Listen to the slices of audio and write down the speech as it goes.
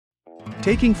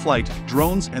Taking flight,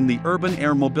 drones and the urban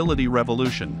air mobility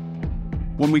revolution.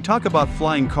 When we talk about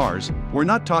flying cars, we're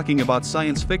not talking about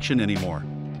science fiction anymore.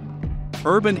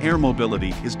 Urban air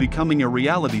mobility is becoming a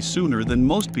reality sooner than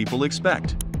most people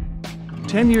expect.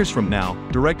 10 years from now,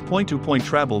 direct point-to-point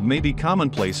travel may be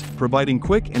commonplace, providing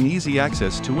quick and easy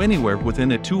access to anywhere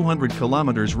within a 200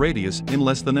 kilometers radius in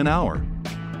less than an hour.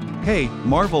 Hey,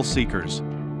 Marvel seekers!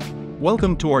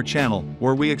 Welcome to our channel,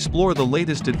 where we explore the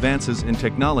latest advances in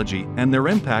technology and their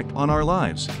impact on our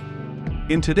lives.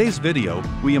 In today's video,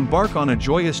 we embark on a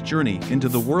joyous journey into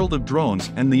the world of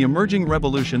drones and the emerging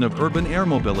revolution of urban air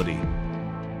mobility.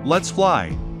 Let's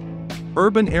fly!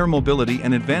 Urban air mobility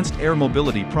and advanced air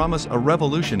mobility promise a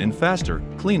revolution in faster,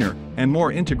 cleaner, and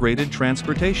more integrated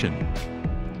transportation.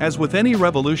 As with any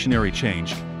revolutionary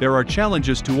change, there are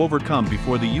challenges to overcome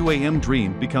before the UAM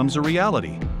dream becomes a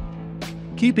reality.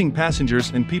 Keeping passengers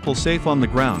and people safe on the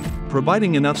ground,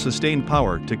 providing enough sustained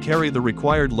power to carry the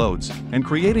required loads, and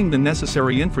creating the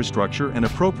necessary infrastructure and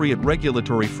appropriate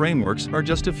regulatory frameworks are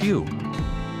just a few.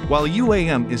 While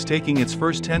UAM is taking its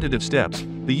first tentative steps,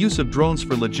 the use of drones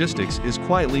for logistics is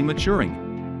quietly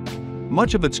maturing.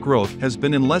 Much of its growth has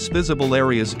been in less visible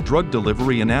areas, drug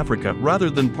delivery in Africa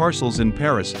rather than parcels in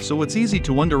Paris, so it's easy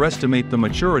to underestimate the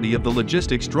maturity of the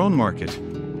logistics drone market.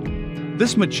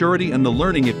 This maturity and the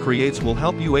learning it creates will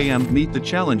help UAM meet the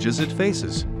challenges it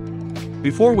faces.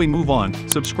 Before we move on,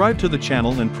 subscribe to the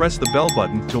channel and press the bell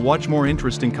button to watch more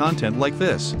interesting content like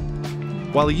this.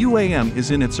 While UAM is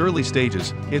in its early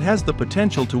stages, it has the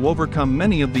potential to overcome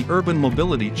many of the urban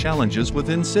mobility challenges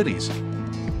within cities.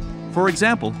 For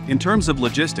example, in terms of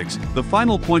logistics, the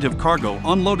final point of cargo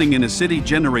unloading in a city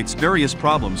generates various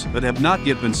problems that have not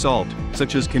yet been solved,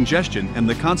 such as congestion and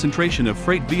the concentration of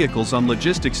freight vehicles on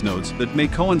logistics nodes that may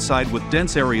coincide with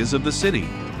dense areas of the city.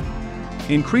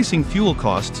 Increasing fuel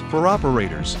costs for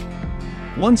operators.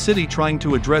 One city trying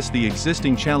to address the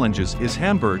existing challenges is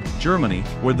Hamburg, Germany,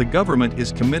 where the government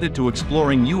is committed to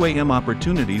exploring UAM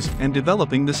opportunities and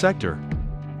developing the sector.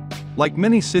 Like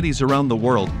many cities around the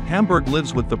world, Hamburg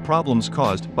lives with the problems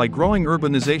caused by growing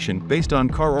urbanization based on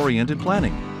car-oriented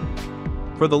planning.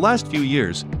 For the last few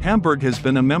years, Hamburg has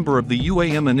been a member of the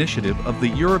UAM initiative of the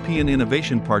European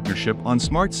Innovation Partnership on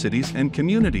Smart Cities and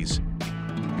Communities.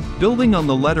 Building on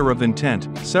the letter of intent,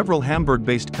 several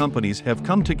Hamburg-based companies have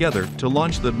come together to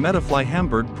launch the Metafly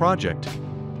Hamburg project.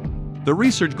 The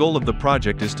research goal of the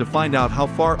project is to find out how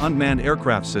far unmanned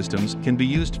aircraft systems can be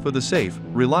used for the safe,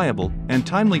 reliable, and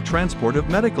timely transport of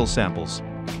medical samples.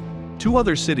 Two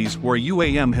other cities where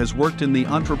UAM has worked in the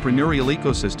entrepreneurial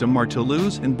ecosystem are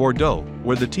Toulouse and Bordeaux,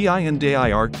 where the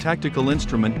TINDIR Tactical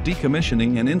Instrument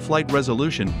Decommissioning and In-Flight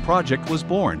Resolution project was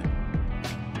born.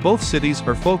 Both cities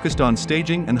are focused on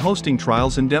staging and hosting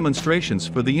trials and demonstrations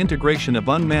for the integration of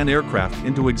unmanned aircraft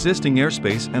into existing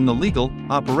airspace and the legal,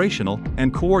 operational,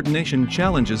 and coordination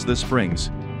challenges this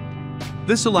brings.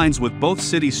 This aligns with both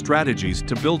cities' strategies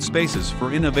to build spaces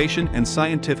for innovation and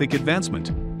scientific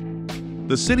advancement.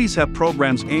 The cities have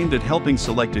programs aimed at helping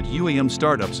selected UAM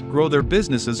startups grow their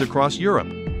businesses across Europe.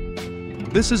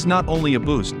 This is not only a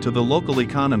boost to the local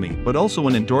economy but also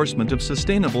an endorsement of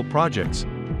sustainable projects.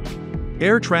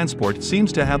 Air transport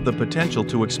seems to have the potential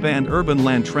to expand urban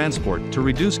land transport to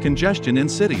reduce congestion in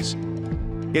cities.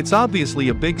 It's obviously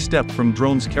a big step from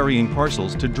drones carrying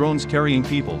parcels to drones carrying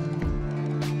people.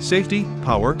 Safety,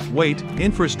 power, weight,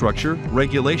 infrastructure,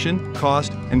 regulation,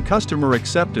 cost, and customer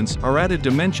acceptance are added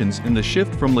dimensions in the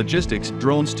shift from logistics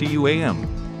drones to UAM.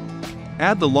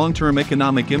 Add the long-term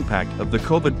economic impact of the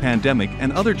COVID pandemic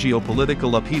and other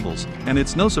geopolitical upheavals, and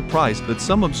it's no surprise that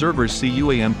some observers see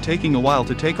UAM taking a while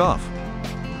to take off.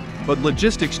 But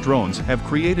logistics drones have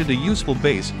created a useful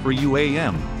base for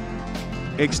UAM.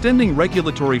 Extending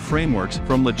regulatory frameworks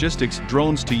from logistics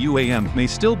drones to UAM may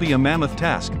still be a mammoth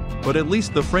task, but at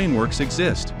least the frameworks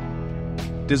exist.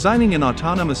 Designing an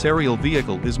autonomous aerial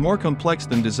vehicle is more complex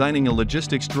than designing a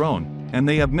logistics drone, and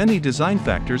they have many design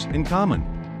factors in common.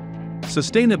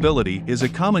 Sustainability is a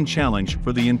common challenge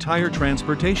for the entire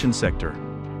transportation sector.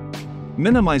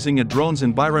 Minimizing a drone's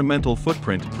environmental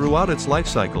footprint throughout its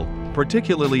lifecycle,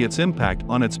 particularly its impact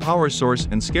on its power source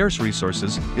and scarce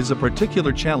resources, is a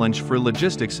particular challenge for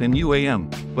logistics and UAM,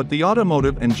 but the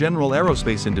automotive and general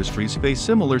aerospace industries face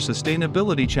similar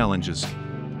sustainability challenges.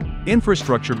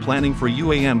 Infrastructure planning for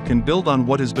UAM can build on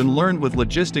what has been learned with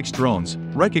logistics drones,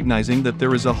 recognizing that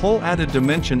there is a whole added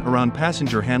dimension around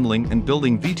passenger handling and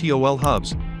building VTOL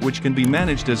hubs, which can be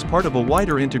managed as part of a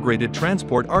wider integrated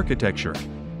transport architecture.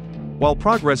 While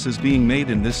progress is being made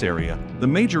in this area, the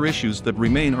major issues that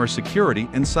remain are security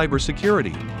and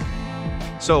cybersecurity.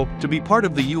 So, to be part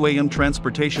of the UAM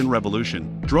transportation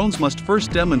revolution, drones must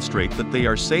first demonstrate that they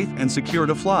are safe and secure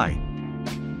to fly.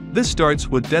 This starts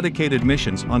with dedicated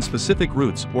missions on specific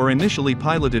routes where initially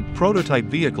piloted prototype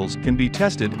vehicles can be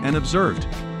tested and observed.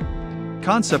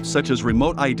 Concepts such as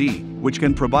remote ID, which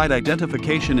can provide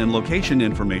identification and location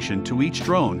information to each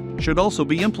drone, should also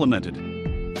be implemented.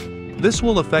 This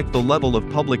will affect the level of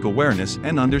public awareness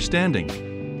and understanding.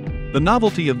 The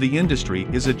novelty of the industry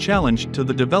is a challenge to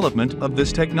the development of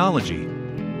this technology.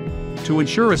 To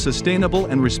ensure a sustainable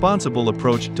and responsible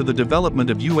approach to the development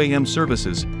of UAM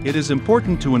services, it is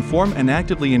important to inform and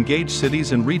actively engage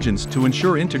cities and regions to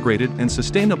ensure integrated and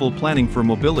sustainable planning for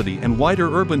mobility and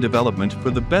wider urban development for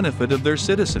the benefit of their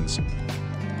citizens.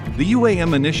 The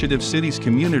UAM Initiative Cities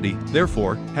community,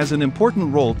 therefore, has an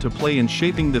important role to play in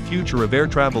shaping the future of air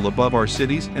travel above our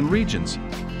cities and regions.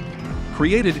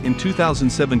 Created in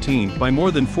 2017 by more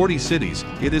than 40 cities,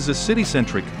 it is a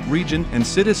city-centric, region and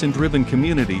citizen-driven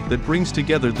community that brings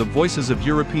together the voices of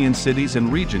European cities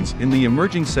and regions in the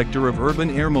emerging sector of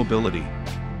urban air mobility.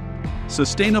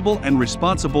 Sustainable and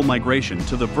responsible migration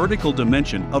to the vertical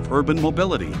dimension of urban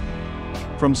mobility.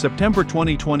 From September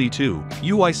 2022,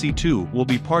 UIC2 will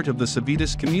be part of the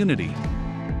Civitas community.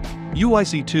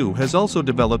 UIC2 has also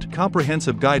developed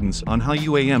comprehensive guidance on how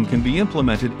UAM can be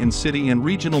implemented in city and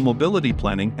regional mobility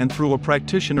planning and through a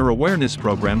practitioner awareness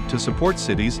program to support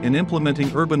cities in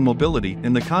implementing urban mobility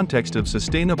in the context of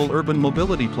sustainable urban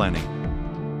mobility planning.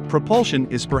 Propulsion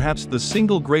is perhaps the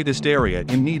single greatest area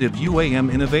in need of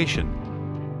UAM innovation.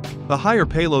 The higher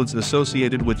payloads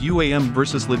associated with UAM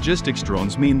versus logistics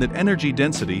drones mean that energy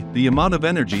density, the amount of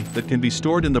energy that can be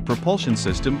stored in the propulsion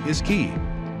system, is key.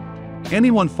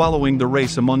 Anyone following the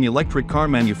race among electric car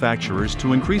manufacturers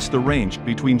to increase the range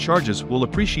between charges will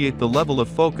appreciate the level of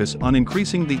focus on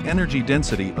increasing the energy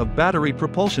density of battery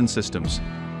propulsion systems.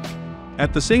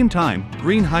 At the same time,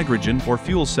 green hydrogen or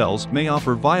fuel cells may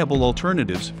offer viable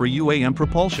alternatives for UAM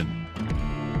propulsion.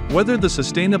 Whether the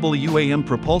sustainable UAM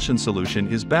propulsion solution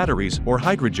is batteries or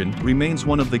hydrogen remains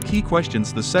one of the key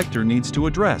questions the sector needs to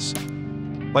address.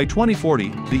 By 2040,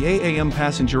 the AAM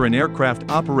passenger and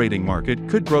aircraft operating market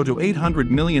could grow to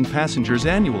 800 million passengers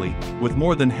annually, with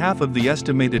more than half of the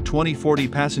estimated 2040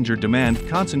 passenger demand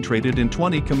concentrated in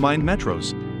 20 combined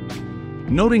metros.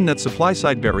 Noting that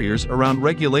supply-side barriers around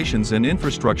regulations and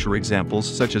infrastructure examples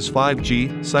such as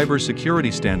 5G,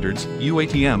 cybersecurity standards,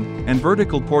 UATM, and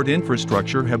vertical port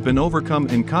infrastructure have been overcome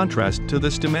in contrast to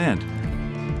this demand.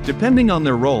 Depending on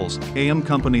their roles, AM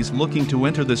companies looking to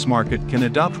enter this market can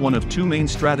adopt one of two main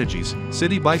strategies,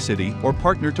 city by city or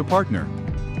partner to partner.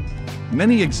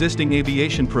 Many existing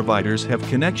aviation providers have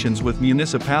connections with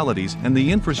municipalities and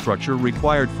the infrastructure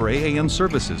required for AAM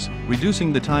services,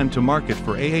 reducing the time to market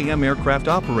for AAM aircraft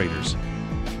operators.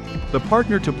 The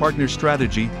partner-to-partner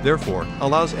strategy, therefore,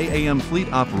 allows AAM fleet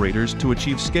operators to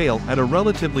achieve scale at a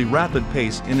relatively rapid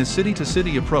pace in a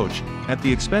city-to-city approach, at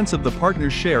the expense of the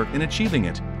partner's share in achieving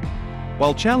it.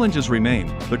 While challenges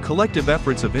remain, the collective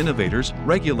efforts of innovators,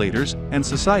 regulators, and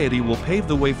society will pave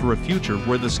the way for a future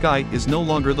where the sky is no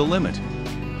longer the limit.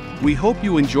 We hope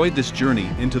you enjoyed this journey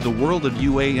into the world of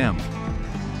UAM.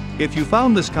 If you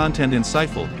found this content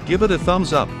insightful, give it a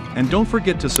thumbs up, and don't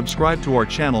forget to subscribe to our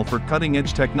channel for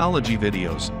cutting-edge technology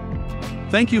videos.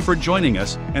 Thank you for joining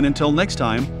us, and until next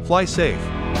time, fly safe.